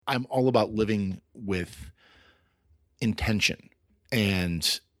I'm all about living with intention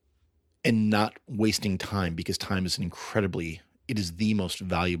and not wasting time, because time is it is the most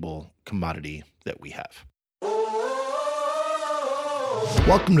valuable commodity that we have.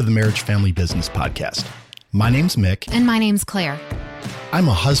 Welcome to the Marriage Family Business Podcast. My name's Mick. And my name's Claire. I'm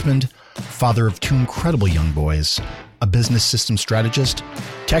a husband, father of 2 incredible young boys, a business system strategist,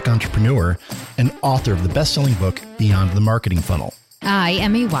 tech entrepreneur, and author of the best-selling book, Beyond the Marketing Funnel. I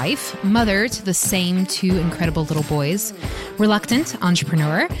am a wife, mother to the same 2 incredible little boys, reluctant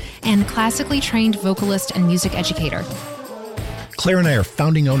entrepreneur, and classically trained vocalist and music educator. Claire and I are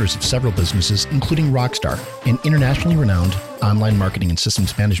founding owners of several businesses, including Rockstar, an internationally renowned online marketing and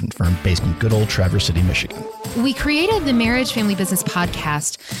systems management firm based in good old Traverse City, Michigan. We created the Marriage Family Business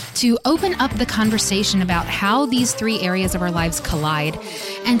Podcast to open up the conversation about how these 3 areas of our lives collide,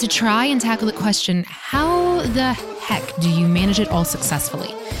 and to try and tackle the question, how the heck do you manage it all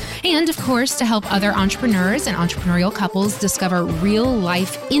successfully? And of course, to help other entrepreneurs and entrepreneurial couples discover real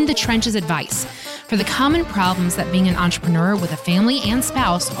life in the trenches advice for the common problems that being an entrepreneur with a family and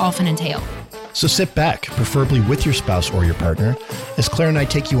spouse often entail. So sit back, preferably with your spouse or your partner, as Claire and I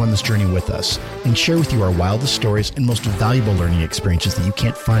take you on this journey with us and share with you our wildest stories and most valuable learning experiences that you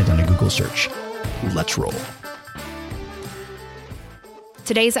can't find on a Google search. Let's roll.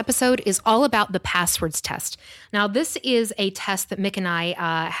 Today's episode is all about the passwords test. Now, this is a test that Mick and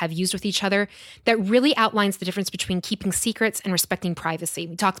I have used with each other that really outlines the difference between keeping secrets and respecting privacy.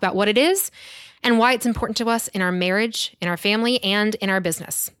 We talked about what it is and why it's important to us in our marriage, in our family, and in our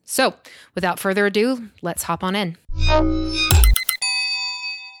business. So, without further ado, let's hop on in.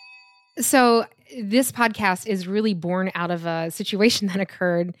 So, this podcast is really born out of a situation that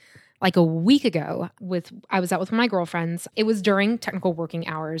occurred like a week ago. I was out with one of my girlfriends. It was during technical working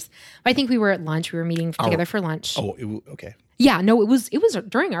hours. I think we were at lunch. We were meeting together for lunch. Okay. Yeah, no, it was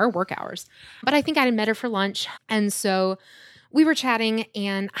during our work hours. But I think I had met her for lunch. And so we were chatting,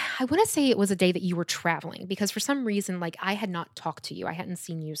 and I want to say it was a day that you were traveling, because for some reason, like, I had not talked to you. I hadn't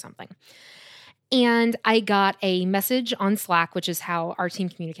seen you something. And I got a message on Slack, which is how our team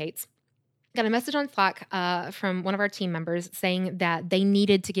communicates. Got a message on Slack from one of our team members saying that they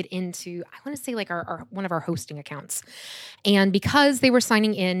needed to get into, I want to say, like our one of our hosting accounts. And because they were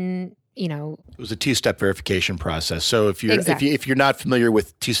signing in, you know, it was a 2-step verification process. So if you're Exactly. if you're not familiar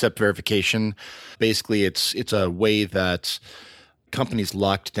with 2-step verification, basically it's a way that companies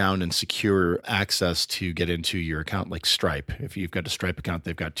locked down and secure access to get into your account, like Stripe. If you've got a Stripe account,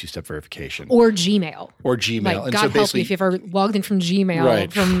 they've got 2-step verification. Or Gmail. Like, and God help you if you've ever logged in from Gmail,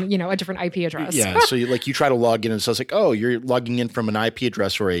 right, from, you know, a different IP address. Yeah, so you try to log in, and so it's like, oh, you're logging in from an IP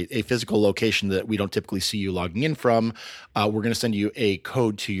address or a physical location that we don't typically see you logging in from. We're going to send you a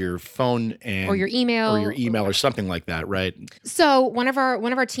code to your phone or your email or something like that, right? So one of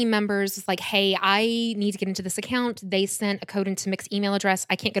our team members was like, hey, I need to get into this account. They sent a code into Mick's email address.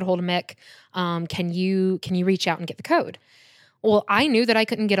 I can't get a hold of Mick. Can you reach out and get the code? Well, I knew that I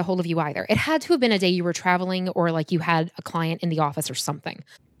couldn't get a hold of you either. It had to have been a day you were traveling, or like you had a client in the office or something.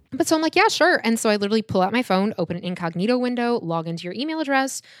 But so I'm like, yeah, sure. And so I literally pull out my phone, open an incognito window, log into your email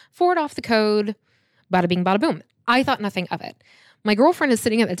address, forward off the code, bada bing, bada boom. I thought nothing of it. My girlfriend is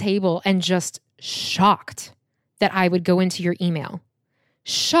sitting at the table and just shocked that I would go into your email.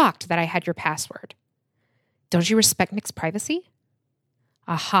 Shocked that I had your password. Don't you respect Nick's privacy?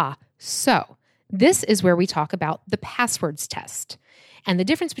 Aha. So this is where we talk about the passwords test and the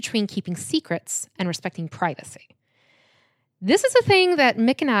difference between keeping secrets and respecting privacy. This is a thing that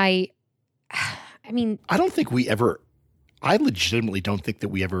Mick and I legitimately don't think that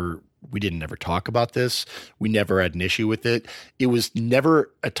we didn't ever talk about this. We never had an issue with it. It was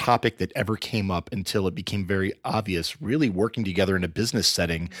never a topic that ever came up until it became very obvious, really working together in a business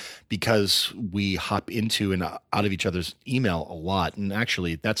setting, because we hop into and out of each other's email a lot. And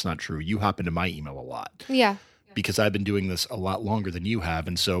actually, that's not true. You hop into my email a lot. Yeah. Because I've been doing this a lot longer than you have.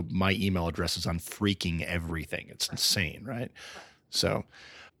 And so my email address is on freaking everything. It's insane, right? So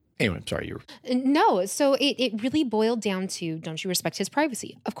anyway, I'm sorry. No, so it really boiled down to, don't you respect his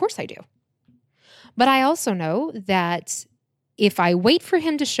privacy? Of course I do. But I also know that if I wait for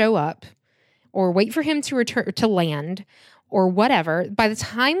him to show up, or wait for him to return to land, or whatever, by the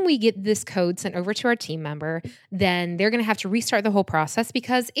time we get this code sent over to our team member, then they're going to have to restart the whole process,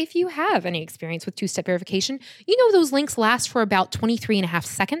 because if you have any experience with 2-step verification, you know those links last for about 23 and a half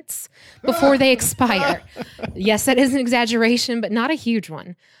seconds before they expire. Yes, that is an exaggeration, but not a huge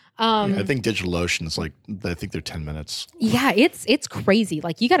one. I think DigitalOcean is I think they're 10 minutes. Yeah, it's crazy.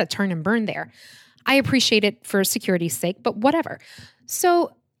 Like, you got to turn and burn there. I appreciate it for security's sake, but whatever.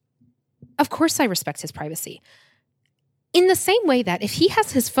 So, of course I respect his privacy. In the same way that if he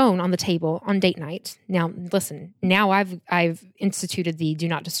has his phone on the table on date night, now listen, now I've instituted the do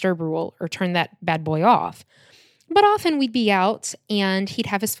not disturb rule or turn that bad boy off. But often we'd be out and he'd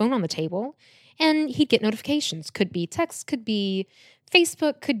have his phone on the table and he'd get notifications. Could be text, could be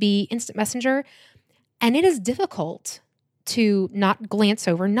Facebook, could be instant messenger. And it is difficult to not glance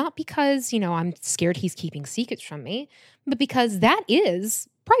over, not because, I'm scared he's keeping secrets from me, but because that is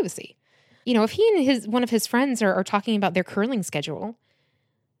privacy. If he and one of his friends are talking about their curling schedule,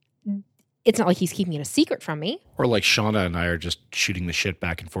 it's not like he's keeping it a secret from me. Or like Shauna and I are just shooting the shit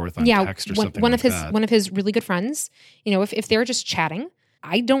back and forth on text or something one like of his that. One of his really good friends, if they're just chatting,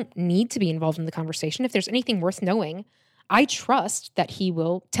 I don't need to be involved in the conversation. If there's anything worth knowing, I trust that he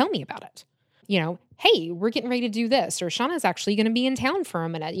will tell me about it. Hey, we're getting ready to do this, or Shauna's actually going to be in town for a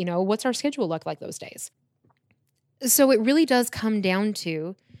minute. What's our schedule look like those days? So it really does come down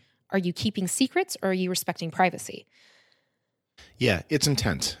to, are you keeping secrets or are you respecting privacy? Yeah, it's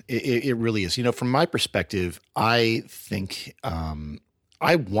intense. It really is. From my perspective, I think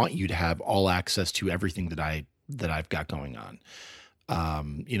I want you to have all access to everything that I've got going on.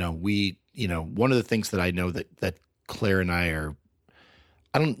 One of the things that I know that Claire and I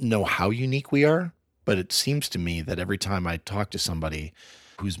don't know how unique we are, but it seems to me that every time I talk to somebody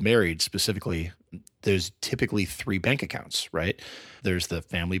who's married specifically, there's typically 3 bank accounts, right? There's the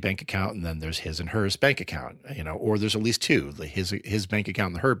family bank account, and then there's his and hers bank account, or there's at least 2, his bank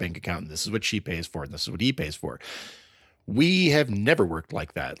account and her bank account, and this is what she pays for, and this is what he pays for. We have never worked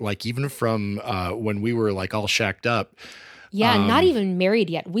like that. Like even from when we were like all shacked up. Yeah, not even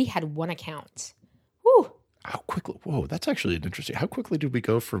married yet. We had 1 account. Whew. How quickly? Whoa, that's actually an interesting. How quickly did we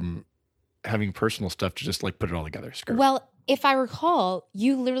go from having personal stuff to just like put it all together? Skirt. Well, if I recall,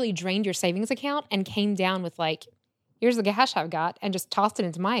 you literally drained your savings account and came down with like, here's the cash I've got, and just tossed it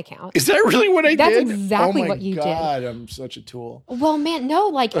into my account. Is that really what I did? That's exactly what you did. Oh my God, I'm such a tool. Well, man, no,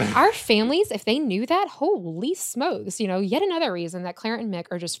 like our families, if they knew that, holy smokes, yet another reason that Claire and Mick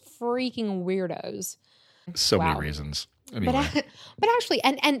are just freaking weirdos. So many reasons. Anyway. But actually,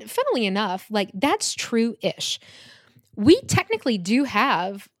 and funnily enough, like that's true-ish. We technically do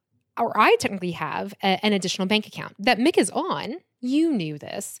have, or I technically have an additional bank account that Mick is on. You knew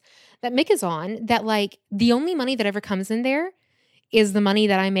this, that Mick is on, that like the only money that ever comes in there is the money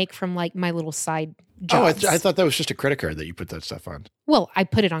that I make from like my little side jobs. Oh, I thought that was just a credit card that you put that stuff on. Well, I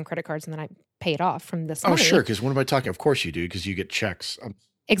put it on credit cards and then I pay it off from this money. Oh, sure. Because what am I talking? Of course you do, because you get checks.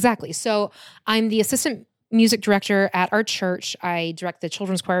 Exactly. So I'm the assistant music director at our church. I direct the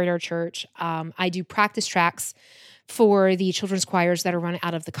children's choir at our church. I do practice tracks for the children's choirs that are run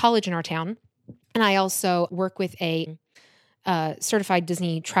out of the college in our town. And I also work with a certified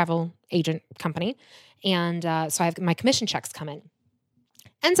Disney travel agent company. And so I have my commission checks come in.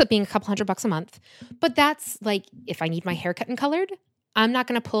 Ends up being a couple $100 a month. But that's like, if I need my hair cut and colored, I'm not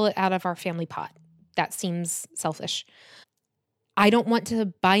going to pull it out of our family pot. That seems selfish. I don't want to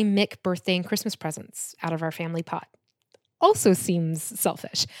buy Mick birthday and Christmas presents out of our family pot. Also seems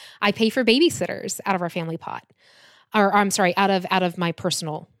selfish. I pay for babysitters out of our family pot. Or I'm sorry, out of my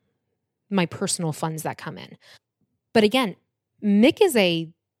personal funds that come in. But again, Mick is a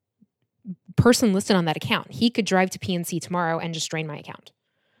person listed on that account. He could drive to PNC tomorrow and just drain my account.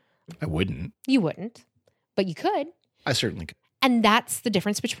 I wouldn't. You wouldn't, but you could. I certainly could. And that's the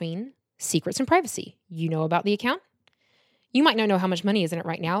difference between secrets and privacy. You know about the account. You might not know how much money is in it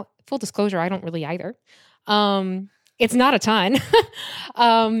right now. Full disclosure, I don't really either. It's not a ton.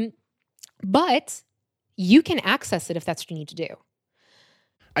 But you can access it if that's what you need to do.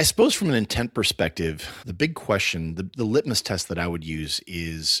 I suppose from an intent perspective, the big question, the litmus test that I would use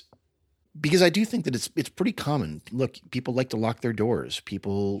is, because I do think that it's pretty common. Look, people like to lock their doors.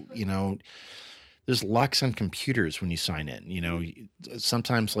 People, there's locks on computers when you sign in.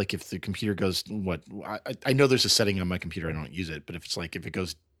 Sometimes like if the computer goes, I know there's a setting on my computer, I don't use it, but if it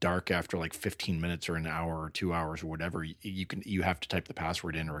goes dark after like 15 minutes or an hour or 2 hours or whatever, you have to type the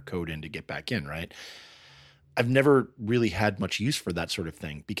password in or a code in to get back in, right? I've never really had much use for that sort of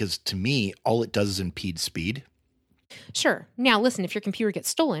thing because to me, all it does is impede speed. Sure. Now, listen, if your computer gets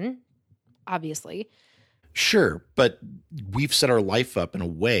stolen, obviously. Sure. But we've set our life up in a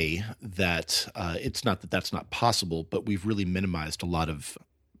way that it's not that that's not possible, but we've really minimized a lot of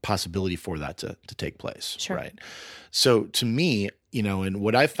possibility for that to take place. Sure. Right. So to me, and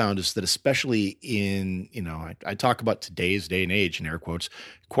what I've found is that especially in, I talk about today's day and age in air quotes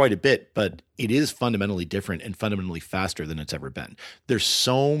quite a bit, but it is fundamentally different and fundamentally faster than it's ever been. There's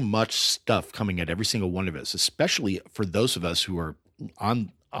so much stuff coming at every single one of us, especially for those of us who are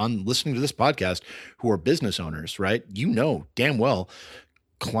on listening to this podcast, who are business owners, right? Damn well,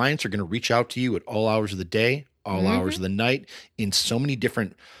 clients are going to reach out to you at all hours of the day, all hours of the night in so many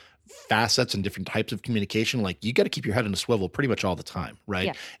different facets and different types of communication. Like, you got to keep your head on a swivel pretty much all the time, right?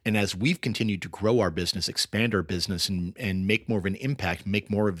 Yeah. And as we've continued to grow our business, expand our business, and make more of an impact, make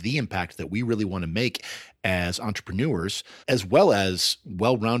more of the impact that we really want to make as entrepreneurs, as well as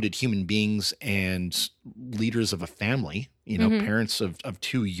well-rounded human beings and leaders of a family, parents of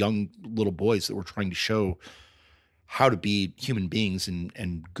two young little boys that we're trying to show how to be human beings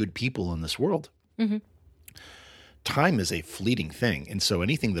and good people in this world. Time is a fleeting thing. And so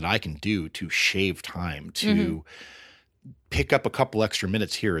anything that I can do to shave time, to pick up a couple extra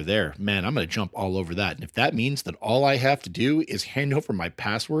minutes here or there, man, I'm going to jump all over that. And if that means that all I have to do is hand over my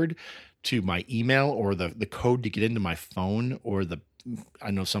password to my email or the code to get into my phone, or I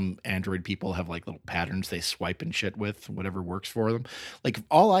know some Android people have like little patterns they swipe and shit with, whatever works for them. Like, if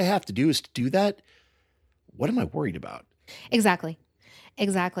all I have to do is to do that, what am I worried about? Exactly.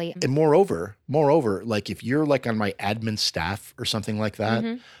 And moreover, like, if you're like on my admin staff or something like that,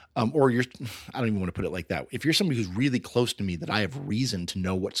 or I don't even want to put it like that. If you're somebody who's really close to me that I have reason to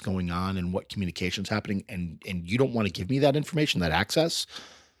know what's going on and what communication's happening, and you don't want to give me that information, that access,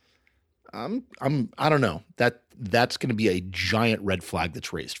 I don't know. That's going to be a giant red flag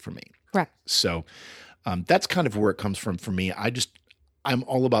that's raised for me. Correct. So that's kind of where it comes from for me. I'm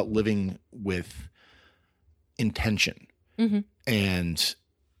all about living with intention. And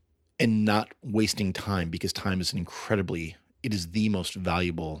not wasting time, because time is it is the most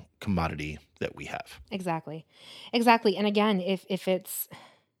valuable commodity that we have. Exactly. And again, if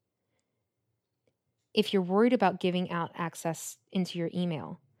you're worried about giving out access into your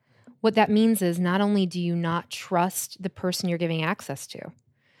email, what that means is not only do you not trust the person you're giving access to,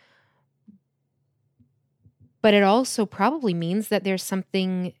 but it also probably means that there's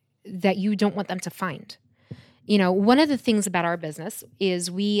something that you don't want them to find. One of the things about our business is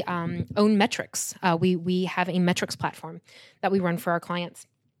we own metrics. We have a metrics platform that we run for our clients.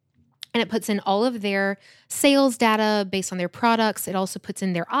 And it puts in all of their sales data based on their products. It also puts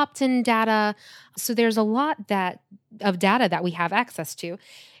in their opt-in data. So there's a lot of data that we have access to.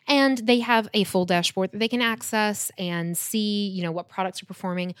 And they have a full dashboard that they can access and see, what products are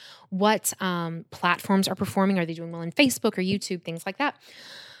performing, what platforms are performing. Are they doing well in Facebook or YouTube, things like that.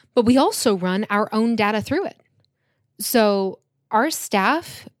 But we also run our own data through it. So our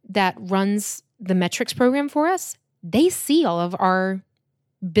staff that runs the metrics program for us, they see all of our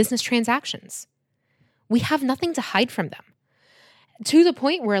business transactions. We have nothing to hide from them, to the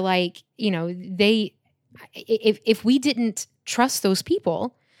point where, like, if we didn't trust those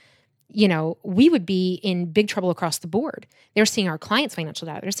people, we would be in big trouble across the board. They're seeing our clients' financial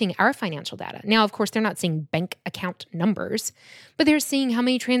data. They're seeing our financial data. Now, of course, they're not seeing bank account numbers, but they're seeing how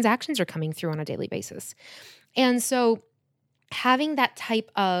many transactions are coming through on a daily basis. And so having that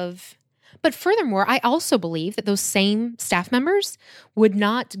type of, but furthermore, I also believe that those same staff members would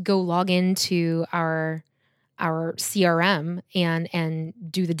not go log into our CRM and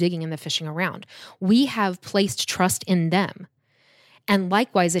do the digging and the fishing around. We have placed trust in them. And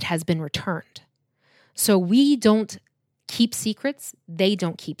likewise, it has been returned. So we don't keep secrets. They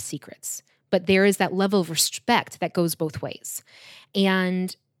don't keep secrets. But there is that level of respect that goes both ways.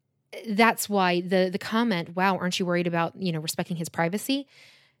 And that's why the comment, wow, aren't you worried about, respecting his privacy?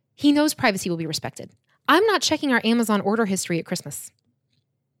 He knows privacy will be respected. I'm not checking our Amazon order history at Christmas.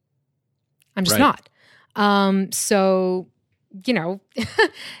 I'm just not. So,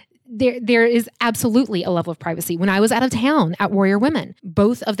 there is absolutely a level of privacy. When I was out of town at Warrior Women,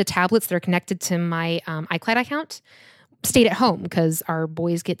 both of the tablets that are connected to my iCloud account stayed at home because our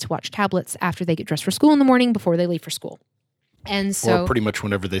boys get to watch tablets after they get dressed for school in the morning before they leave for school. And so, or pretty much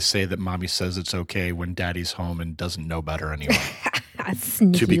whenever they say that mommy says it's okay when daddy's home and doesn't know better anyway.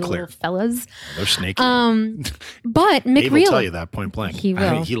 Sneaky to be clear, little fellas. They're sneaky. But Mick Dave will tell you that point blank. He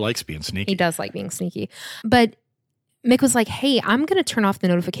will. He likes being sneaky. He does like being sneaky. But Mick was like, hey, I'm going to turn off the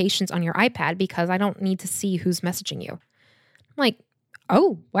notifications on your iPad because I don't need to see who's messaging you. I'm like,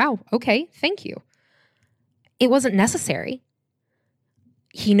 oh, wow. Okay. Thank you. It wasn't necessary.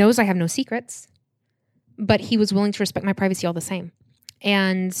 He knows I have no secrets, but he was willing to respect my privacy all the same.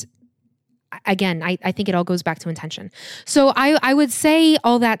 And again, I think it all goes back to intention. So I would say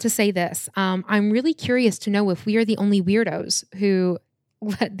all that to say this. I'm really curious to know if we are the only weirdos who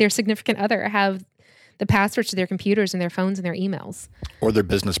let their significant other have the passwords to their computers and their phones and their emails, or their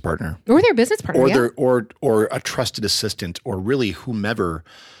business partner, or or a trusted assistant, or really whoever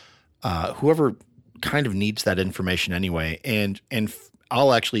kind of needs that information anyway. And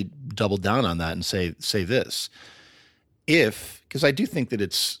I'll actually double down on that and say this, because I do think that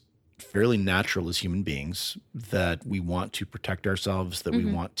it's fairly natural as human beings that we want to protect ourselves, that we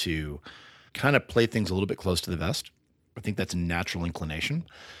want to kind of play things a little bit close to the vest. I think that's a natural inclination.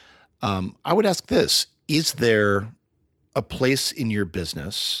 I would ask this, is there a place in your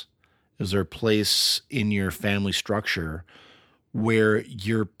business, is there a place in your family structure where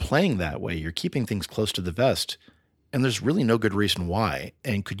you're playing that way, you're keeping things close to the vest, and there's really no good reason why?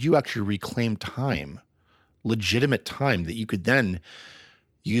 And could you actually reclaim time, legitimate time that you could then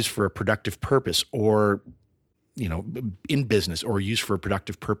use for a productive purpose, or, you know, in business, or use for a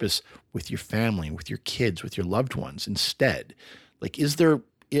productive purpose with your family, with your kids, with your loved ones instead? Like,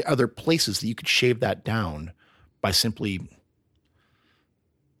 are there places that you could shave that down by simply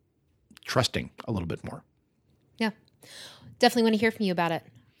trusting a little bit more? Yeah. Definitely want to hear from you about it.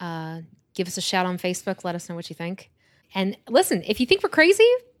 Give us a shout on Facebook. Let us know what you think. And listen, if you think we're crazy,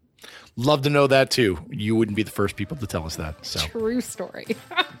 love to know that too. You wouldn't be the first people to tell us that. So. True story.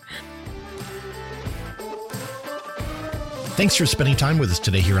 Thanks for spending time with us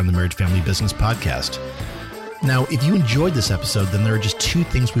today here on the Marriage Family Business Podcast. Now, if you enjoyed this episode, then there are just two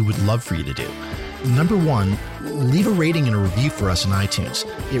things we would love for you to do. Number one, leave a rating and a review for us in iTunes.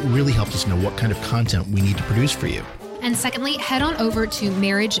 It really helps us know what kind of content we need to produce for you. And secondly, head on over to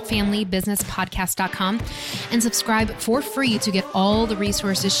marriagefamilybusinesspodcast.com and subscribe for free to get all the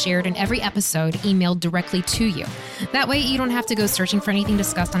resources shared in every episode emailed directly to you. That way you don't have to go searching for anything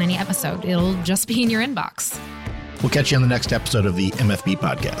discussed on any episode. It'll just be in your inbox. We'll catch you on the next episode of the MFB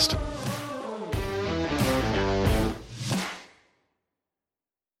Podcast.